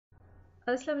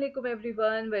Assalamu alaikum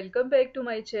everyone, welcome back to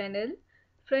my channel.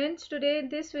 Friends, today in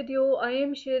this video I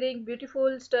am sharing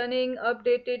beautiful, stunning,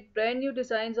 updated, brand new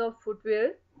designs of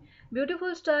footwear.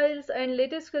 Beautiful styles and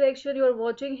latest collection you are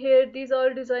watching here. These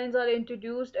all designs are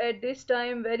introduced at this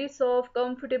time, very soft,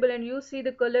 comfortable, and you see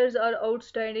the colors are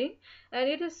outstanding. And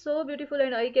it is so beautiful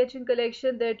and eye-catching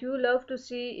collection that you love to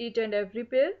see each and every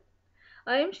pair.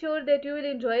 I am sure that you will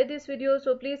enjoy this video,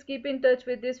 so please keep in touch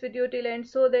with this video till end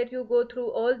so that you go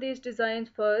through all these designs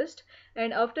first,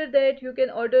 and after that you can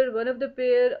order one of the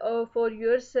pair for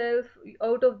yourself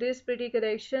out of this pretty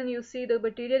collection. You see the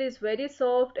material is very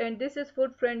soft and this is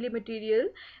foot friendly material,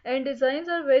 and designs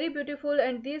are very beautiful,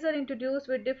 and these are introduced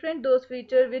with different those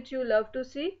features which you love to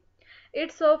see.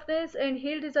 Its softness and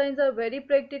heel designs are very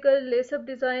practical, lace-up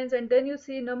designs, and then you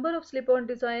see number of slip-on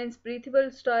designs, breathable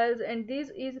styles, and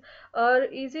are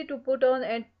easy to put on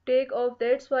and take off.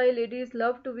 That's why ladies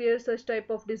love to wear such type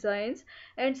of designs.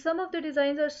 And some of the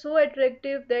designs are so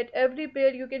attractive that every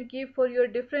pair you can keep for your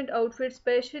different outfits,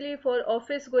 especially for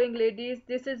office going ladies.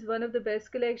 This is one of the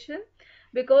best collection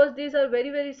because these are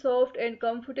very soft and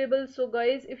comfortable. So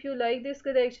guys, if you like this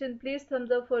collection, please thumbs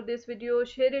up for this video,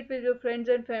 share it with your friends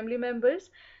and family members,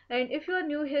 and if you are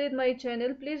new here in my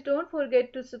channel, please don't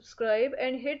forget to subscribe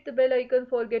and hit the bell icon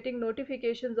for getting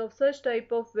notifications of such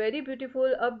type of very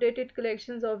beautiful updated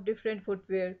collections of different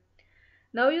footwear.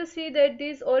 Now you see that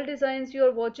these all designs you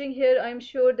are watching here, I'm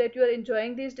sure that you are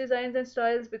enjoying these designs and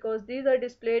styles because these are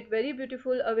displayed very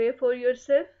beautiful away for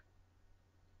yourself.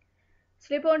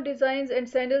 Slip-on designs and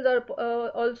sandals are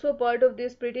also part of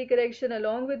this pretty collection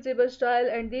along with zipper style,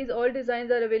 and these all designs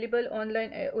are available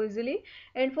online easily.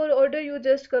 And for order you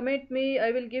just comment me, I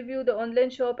will give you the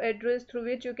online shop address through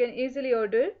which you can easily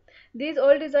order. These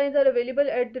all designs are available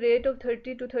at the rate of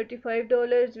 $30 to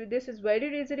 $35. This is very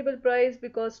reasonable price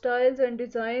because styles and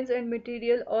designs and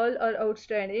material all are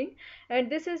outstanding, and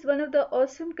this is one of the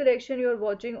awesome collection you are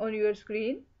watching on your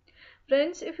screen.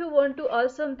 Friends, if you want to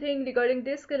ask something regarding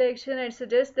this collection and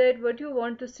suggest that what you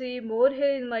want to see more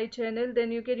here in my channel,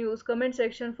 then you can use comment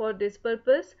section for this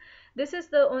purpose. This is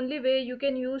the only way you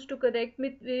can use to connect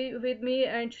with me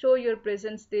and show your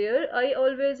presence there. I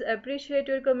always appreciate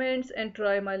your comments and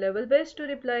try my level best to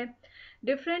reply.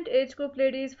 Different age group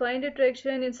ladies find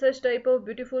attraction in such type of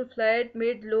beautiful flat,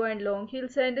 mid, low and long heel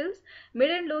sandals. Mid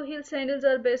and low heel sandals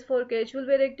are best for casual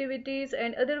wear activities,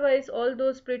 and otherwise all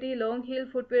those pretty long heel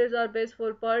footwears are best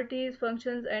for parties,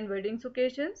 functions and weddings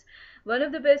occasions. One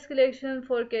of the best collection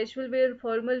for casual wear,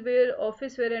 formal wear,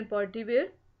 office wear and party wear.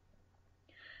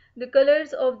 The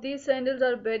colors of these sandals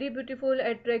are very beautiful,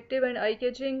 attractive and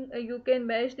eye-catching. You can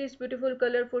match these beautiful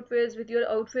color footwears with your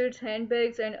outfits,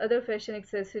 handbags and other fashion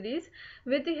accessories.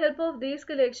 With the help of these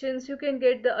collections, you can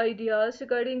get the ideas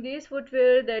regarding these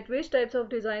footwear, that which types of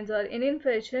designs are in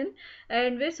fashion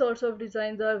and which sorts of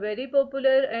designs are very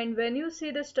popular. And when you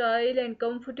see the style and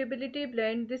comfortability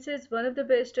blend, this is one of the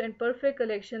best and perfect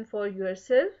collection for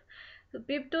yourself. The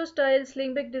peep toe style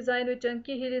slingback design with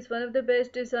chunky heel is one of the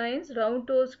best designs. Round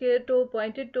toe, square toe,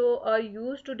 pointed toe are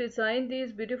used to design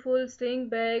these beautiful sling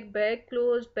back, back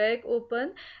closed, back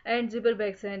open and zipper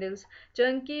back sandals.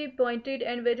 Chunky, pointed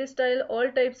and wedge style, all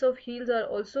types of heels are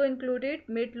also included.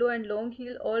 Mid, low and long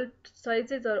heel, all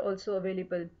sizes are also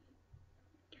available.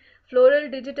 Floral,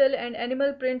 digital and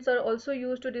animal prints are also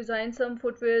used to design some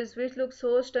footwears which look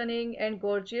so stunning and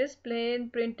gorgeous. Plain,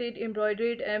 printed,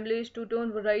 embroidered, embellished,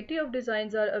 two-tone variety of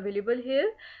designs are available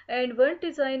here, and one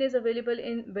design is available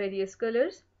in various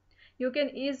colors. You can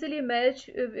easily match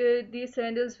these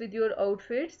sandals with your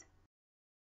outfits.